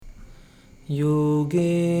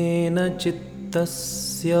योगेन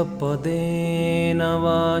चित्तस्य पदेन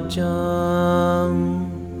वाचा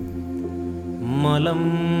मलं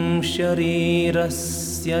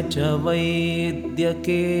शरीरस्य च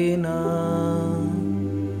वैद्यकेन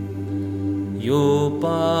योपाकरोत्तं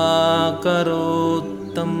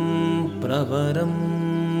प्रवरं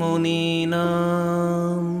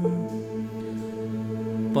मुनीनां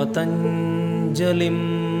पतञ्जलिं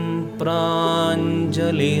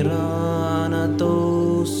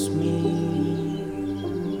प्राञ्जलिरानतोऽस्मि।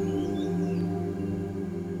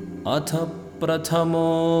 अथ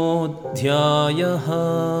प्रथमोऽध्यायः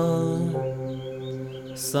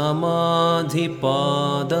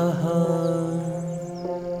समाधिपादः।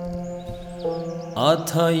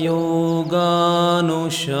 अथ योगानुशासनं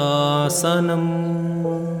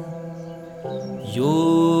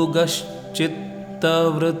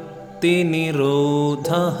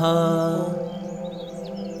योगश्चित्तवृत्तिनिरोधः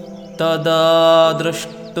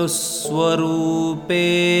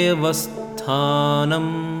तदादृष्टुस्वरूपेऽवस्थानं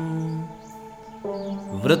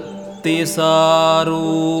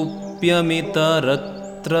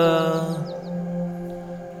वृत्तिसारूप्यमितरत्र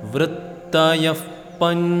वृत्तयः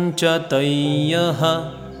पञ्चतयः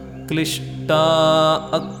क्लिष्टा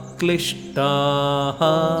अक्लिष्टाः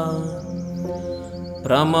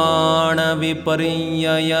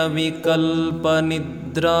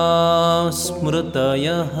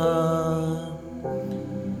प्रमाणविपर्ययविकल्पनिद्रास्मृतयः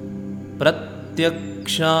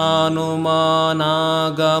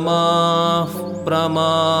प्रत्यक्षानुमानागमाः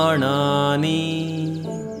प्रमाणानि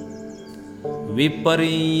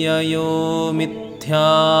विपर्ययो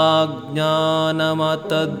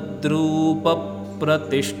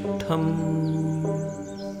मिथ्याज्ञानमतद्रूपप्रतिष्ठम्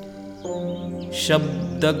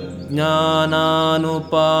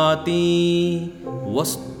शब्दज्ञानानुपाती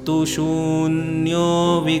वस्तुशून्यो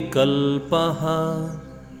विकल्पः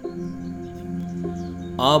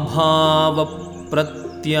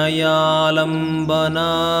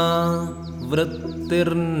अभावप्रत्ययालम्बना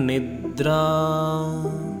वृत्तिर्निद्रा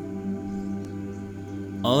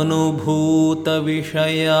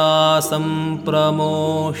अनुभूतविषया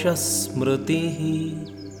सम्प्रमोषस्मृतिः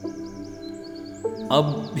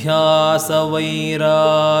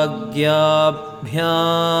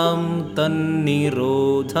अभ्यासवैराग्याभ्यां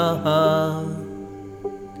तन्निरोधः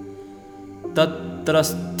तत्र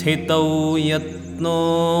स्थितौ यत्नोऽभ्यासः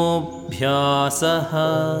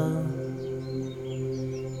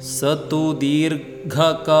स तु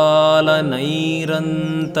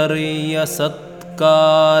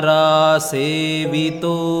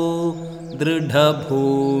दीर्घकालनैरन्तर्यसत्कारासेवितो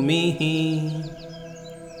दृढभूमिः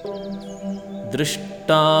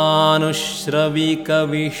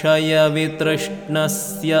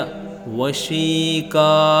दृष्टानुश्रविकविषयवितृष्णस्य वशीकारसंज्ञा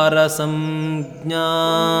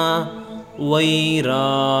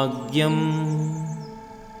वैराग्यम्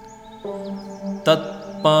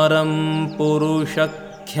तत्परं पुरुषख्यातेः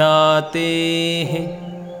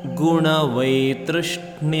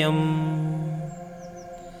गुणवैतृष्ण्यम्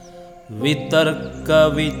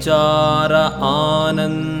वितर्कविचार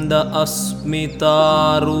आनन्द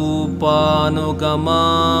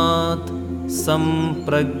अस्मितारूपानुगमात्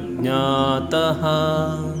सम्प्रज्ञातः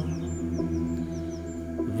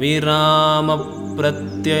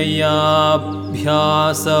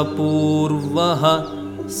विरामप्रत्ययाभ्यासपूर्वः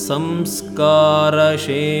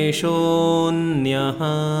संस्कारशेषोऽन्यः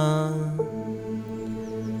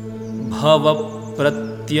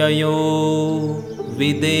भवप्रत्ययो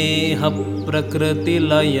विदेहप्रकृतिलयानां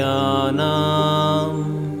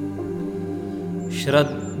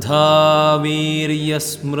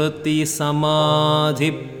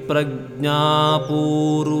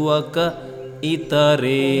श्रद्धावीर्यस्मृतिसमाधिप्रज्ञापूर्वक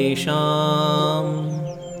इतरेषां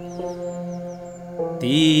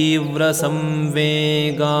तीव्रसंवेगानाम्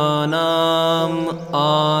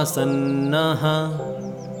आसन्नः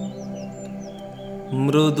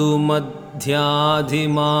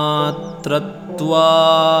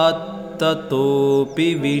मृदुमध्याधिमात्रत्वात् ततोऽपि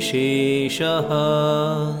विशेषः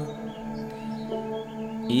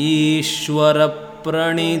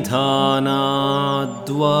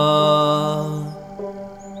ईश्वरप्रणिधानाद्वा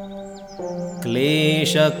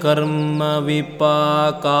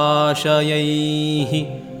क्लेशकर्मविपाकाशयैः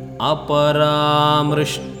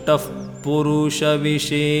अपरामृष्टः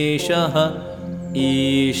पुरुषविशेषः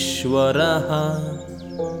ईश्वरः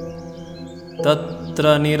तत्र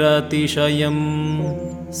निरतिशयं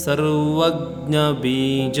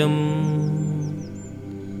सर्वज्ञबीजम्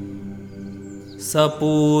स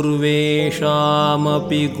पूर्वेषामपि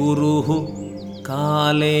गुरुः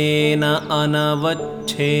कालेन अनवच्छेदात्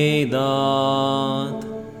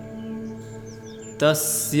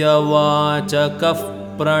तस्य वाचकः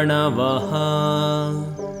प्रणवः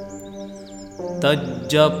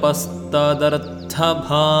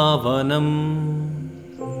तज्जपस्तदर्थभावनम्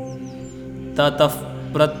ततः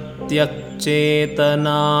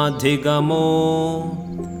प्रत्यक्चेतनाधिगमो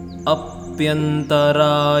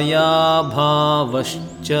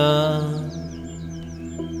अप्यन्तरायाभावश्च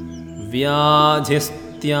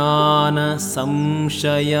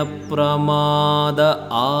व्याधिस्त्यानसंशयप्रमाद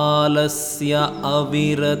आलस्य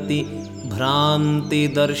अविरति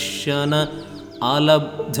भ्रान्तिदर्शन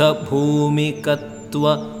अलब्धभूमिकत्व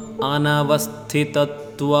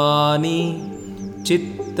अनवस्थितत्वानि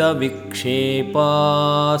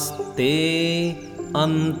चित्तविक्षेपास्ते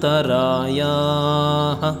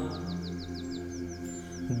अन्तरायाः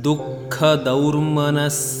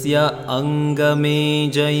दुःखदौर्मनस्य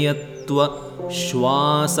अङ्गमेजयत्व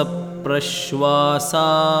श्वासप्रश्वासाः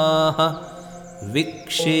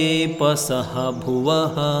विक्षेपसः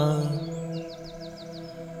भुवः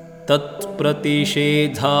तत्प्रतिषेधार्थम्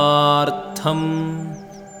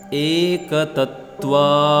एकतत्त्वाभ्यासः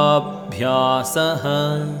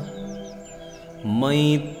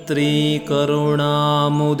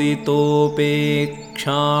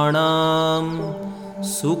मैत्रीकरुणामुदितोपेक्षाणां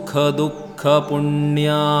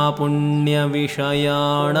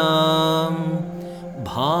सुखदुःखपुण्यापुण्यविषयाणां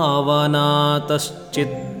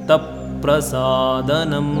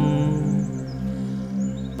भावनातश्चित्तप्रसादनम्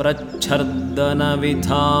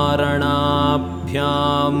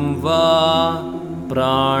प्रच्छर्दनविधारणाभ्यां वा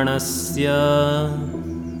प्राणस्य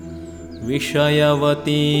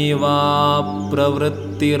विषयवती वा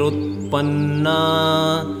प्रवृत्तिरुत्पन्ना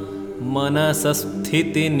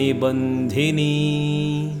मनसस्थितिनिबन्धिनी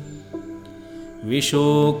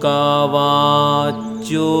विशोका वा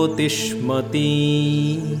ज्योतिष्मती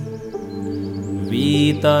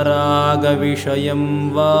वीतरागविषयं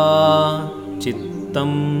वा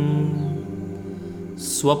चित्तम्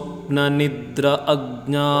स्वप्ननिद्र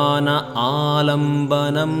अज्ञान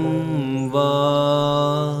आलम्बनं वा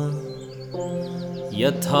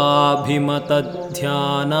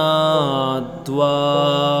यथाभिमतध्यानाद्वा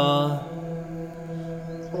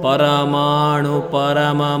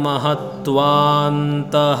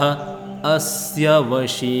परमाणुपरममहत्त्वान्तः अस्य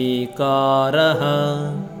वशीकारः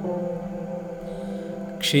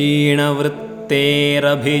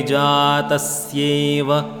क्षीणवृत्तेरभिजातस्यैव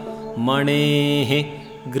मणेः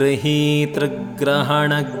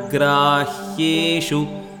गृहीतृग्रहणग्राह्येषु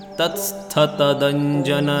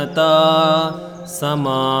तत्स्थतदञ्जनता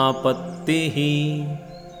समापत्तिः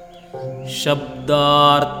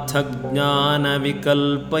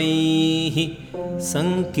शब्दार्थज्ञानविकल्पैः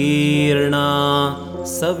संकीर्णा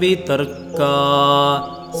सवितर्का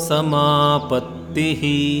समापत्तिः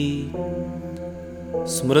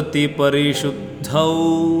स्मृतिपरिशुद्धौ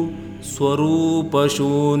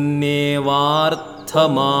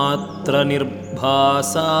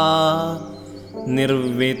स्वरूपशून्येवार्थमात्रनिर्भासा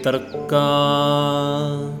निर्वितर्का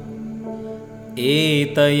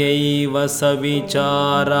एतयैव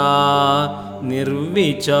सविचारा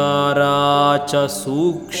निर्विचारा च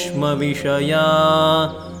सूक्ष्मविषया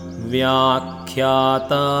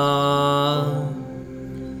व्याख्याता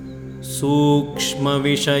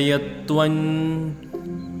सूक्ष्मविषयत्वं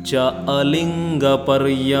च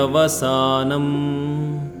अलिङ्गपर्यवसानम्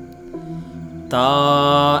ता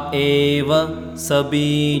एव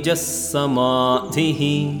सबीजः समाधिः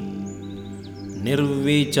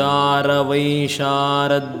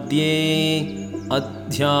निर्विचारवैशारद्ये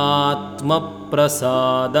अध्यात्मप्रसादः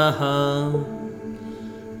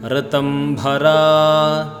ऋतंभरा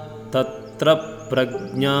तत्र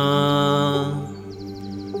प्रज्ञा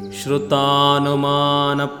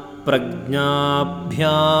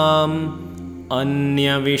श्रुतानुमानप्रज्ञाभ्याम्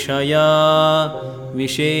अन्यविषया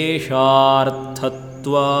विशेषार्थत्वात्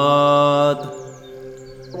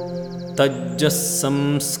तज्जसंस्कारः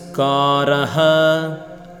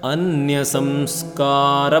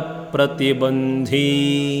अन्यसंस्कारप्रतिबन्धी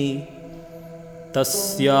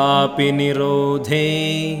तस्यापि निरोधे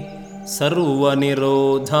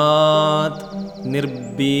सर्वनिरोधात्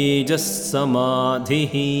निर्बीजः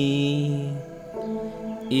समाधिः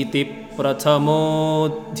इति प्रथमोऽध्यायः।